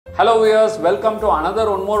Hello viewers, welcome to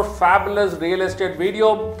another one more fabulous real estate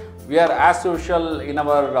video. We are as usual in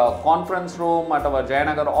our conference room at our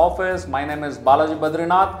Jayanagar office. My name is Balaji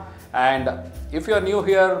Badrinath, and if you are new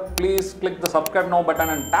here, please click the subscribe now button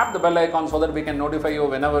and tap the bell icon so that we can notify you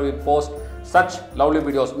whenever we post such lovely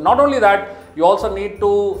videos. Not only that, you also need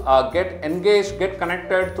to get engaged, get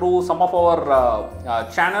connected through some of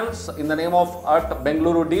our channels in the name of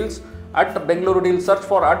Bengaluru Deals. At Bengaluru Deals, search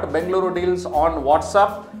for Bengaluru Deals on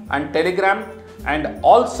WhatsApp and Telegram. And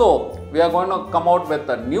also, we are going to come out with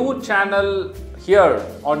a new channel here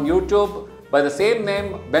on YouTube by the same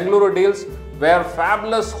name, Bengaluru Deals, where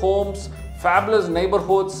fabulous homes, fabulous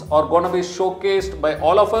neighborhoods are going to be showcased by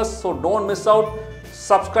all of us. So don't miss out.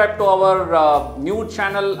 Subscribe to our new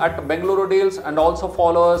channel at Bengaluru Deals and also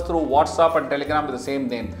follow us through WhatsApp and Telegram with the same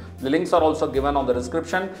name. The links are also given on the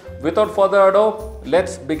description. Without further ado,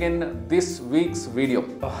 let's begin this week's video.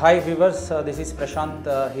 Hi viewers, this is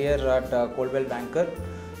Prashant here at Coldwell Banker.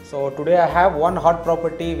 So today I have one hot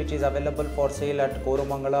property which is available for sale at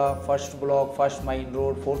Koromangala, first block, first main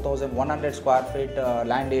road, 4,100 square feet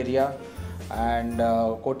land area, and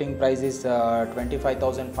quoting price is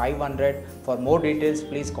 25,500. For more details,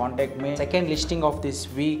 please contact me. Second listing of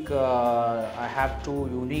this week, I have two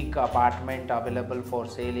unique apartment available for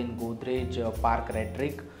sale in Godrej Park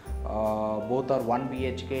Redrick. Both are 1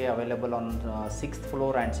 BHK, available on 6th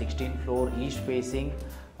floor and 16th floor, east facing.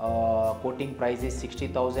 Quoting price is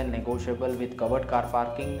 60,000, negotiable with covered car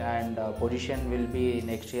parking, and possession will be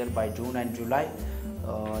next year by June and July.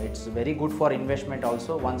 It's very good for investment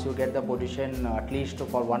also. Once you get the position, at least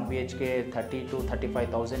for 1 BHK 30 to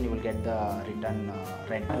 35,000 you will get the return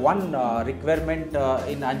rent. One requirement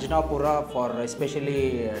in Anjanapura for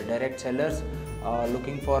especially direct sellers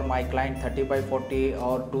looking for my client 30 by 40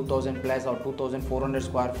 or 2000 plus or 2400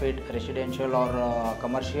 square feet residential or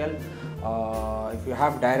commercial. If you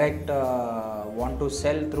have direct want to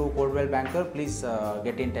sell through Coldwell Banker, please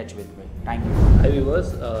get in touch with me. Thank you. Hi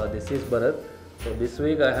viewers, this is Bharat. So this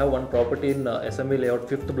week I have one property in SME layout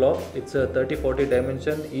 5th block. It's a 30-40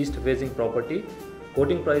 dimension east facing property.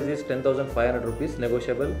 Quoting price is 10,500 rupees,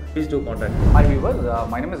 negotiable. Please do contact me. Hi viewers,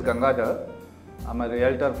 my name is Gangadhar. I'm a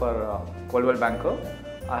realtor for Coldwell Banker.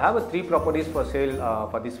 I have three properties for sale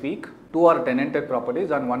for this week. Two are tenanted properties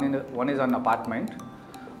and one is an apartment.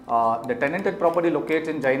 The tenanted property locates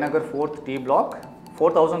in Jayanagar 4th T block.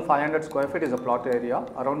 4,500 square feet is a plot area.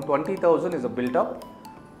 Around 20,000 is a built up.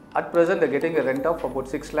 At present, they are getting a rent of about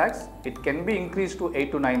 6 lakhs. It can be increased to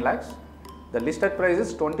 8 to 9 lakhs. The listed price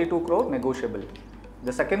is 22 crore, negotiable.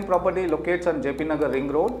 The second property locates on JP Nagar Ring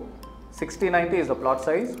Road. 6090 is the plot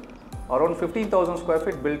size. Around 15,000 square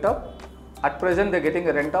feet built up. At present, they are getting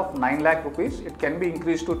a rent of 9 lakh rupees. It can be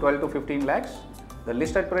increased to 12 to 15 lakhs. The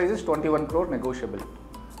listed price is 21 crore, negotiable.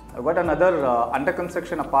 I've got another under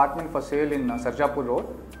construction apartment for sale in Sarjapur Road.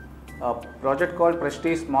 A project called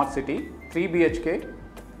Prestige Smart City, 3 BHK.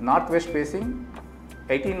 Northwest facing,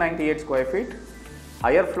 1898 square feet,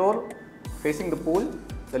 higher floor facing the pool.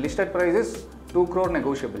 The listed price is 2 crore,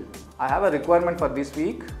 negotiable. I have a requirement for this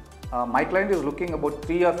week. My client is looking about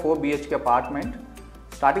 3 or 4 BHK apartment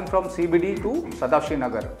starting from CBD to Sadavshi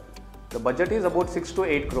Nagar. The budget is about 6 to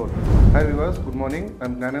 8 crore. Hi viewers, good morning.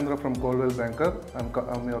 I'm Gyanendra from Coldwell Banker.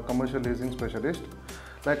 I'm your commercial leasing specialist.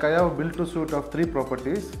 Like I have built to suit of 3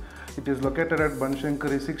 properties. It is located at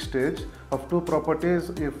Banshankari 6 stage of 2 properties,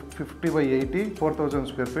 50 by 80, 4,000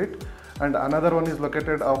 square feet, and another one is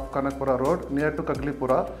located off Kanakpura Road near to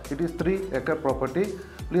Kaglipura. It is 3-acre property.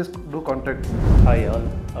 Please do contact me. Hi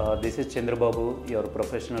all, this is Chandrababu, your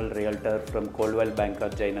professional realtor from Coldwell Banker,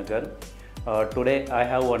 Jayanagar. Today I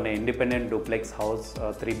have one independent duplex house,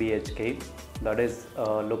 3 BHK, that is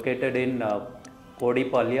located in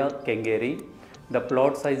Kodipalya, Kengeri. The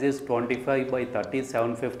plot size is 25 by 30,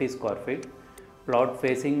 750 square feet. Plot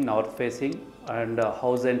facing north facing, and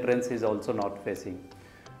house entrance is also north facing.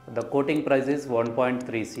 The quoting price is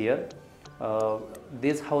 1.3 crore.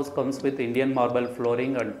 This house comes with Indian marble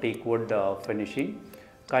flooring and teak wood finishing.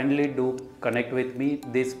 Kindly do connect with me.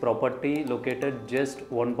 This property located just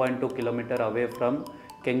 1.2 km away from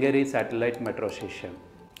Kengeri satellite metro station.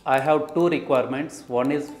 I have two requirements.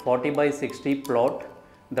 One is 40 by 60 plot.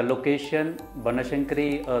 The location,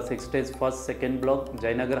 Banashankari 6 stage first, second block,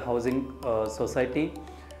 Jayanagar Housing Society,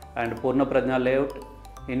 and Purna Prajna layout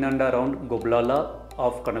in and around Gublala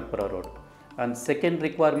of Kanakpura Road. And second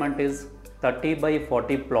requirement is 30 by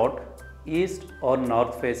 40 plot, east or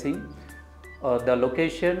north facing. The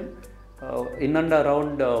location in and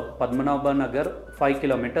around Padmanabha Nagar, 5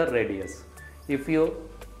 km radius.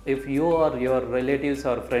 If you or your relatives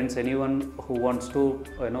or friends, anyone who wants to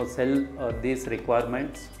sell these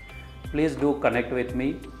requirements, please do connect with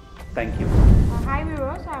me. Thank you. Hi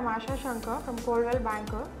viewers, I am Asha Shankar from Coldwell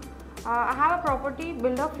Banker. I have a property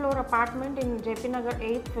builder floor apartment in JP Nagar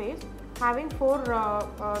 8th phase, having 4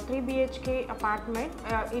 3 BHK apartment,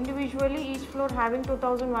 individually each floor having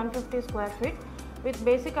 2150 square feet with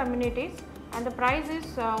basic amenities, and the price is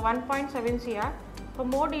 1.7 CR. For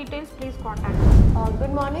more details, please contact me.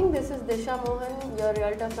 Good morning, this is Disha Mohan, your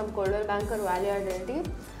realtor from Coldwell Banker, Realty.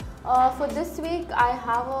 For this week, I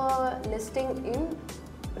have a listing in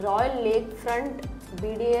Royal Lakefront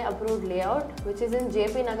BDA approved layout, which is in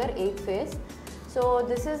JP Nagar 8th phase. So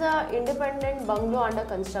this is a independent bungalow under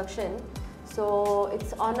construction. So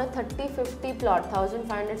it's on a 30-50 plot,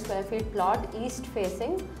 1500 square feet plot, east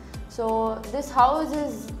facing. So this house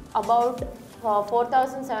is about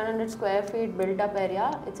 4,700 square feet built up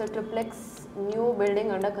area. It's a triplex new building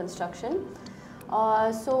under construction.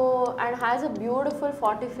 And has a beautiful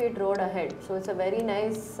 40 feet road ahead. So it's a very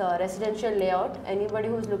nice residential layout. Anybody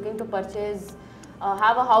who's looking to purchase,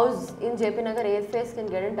 have a house in JP Nagar 8th phase can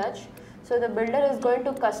get in touch. So the builder is going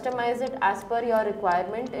to customize it as per your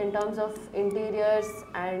requirement in terms of interiors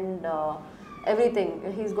and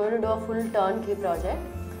everything. He's going to do a full turnkey project.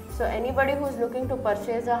 So anybody who's looking to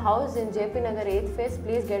purchase a house in JP Nagar 8th phase,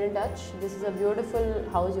 please get in touch. This is a beautiful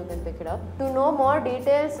house, you can pick it up. To know more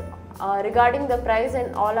details regarding the price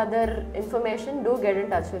and all other information, do get in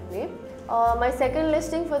touch with me. My second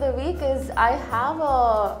listing for the week is I have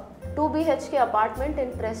a 2 BHK apartment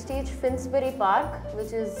in Prestige Finsbury Park,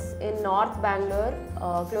 which is in North Bangalore,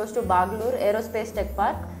 close to Bangalore Aerospace Tech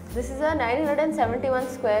Park. This is a 971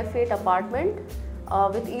 square feet apartment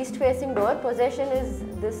with east facing door. Possession is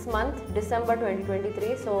this month, December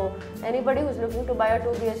 2023. So anybody who's looking to buy a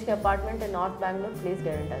 2 BHK apartment in North Bangalore, please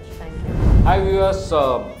get in touch. Thank you. Hi viewers,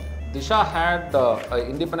 Disha had an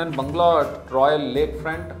independent bungalow at Royal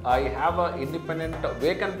Lakefront. I have an independent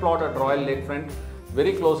vacant plot at Royal Lakefront,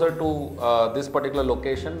 very closer to this particular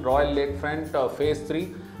location, Royal Lakefront phase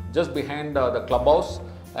 3, just behind the clubhouse.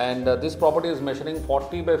 And this property is measuring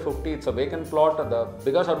 40 by 50. It's a vacant plot. The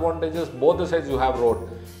biggest advantage is both the sides you have road,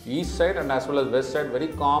 east side and as well as west side. Very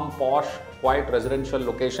calm, posh, quiet residential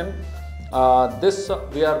location. We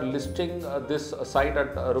are listing this site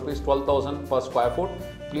at rupees 12,000 per square foot.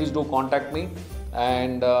 Please do contact me.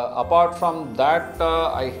 And apart from that,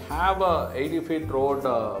 I have a 80 feet road.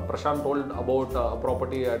 Prashant told about a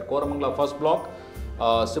property at Koramangala first block.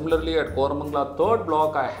 Similarly, at Koramangala third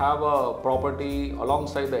block, I have a property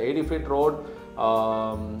alongside the 80 feet road,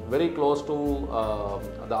 very close to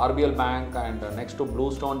the RBL Bank and next to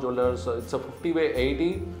Bluestone Jewelers. It's a 50 by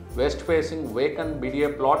 80 west facing vacant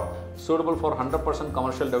BDA plot, suitable for 100%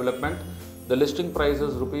 commercial development. The listing price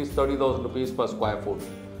is ₹30,000 per square foot.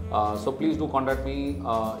 So please do contact me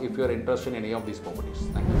if you are interested in any of these properties.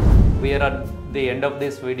 Thank you. We are at the end of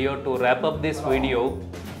this video. To wrap up this video,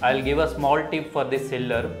 I'll give a small tip for the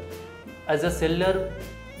seller. As a seller,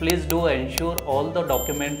 please do ensure all the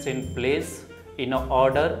documents in place in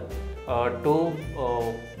order to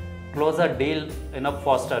close a deal in a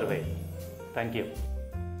faster way. Thank you.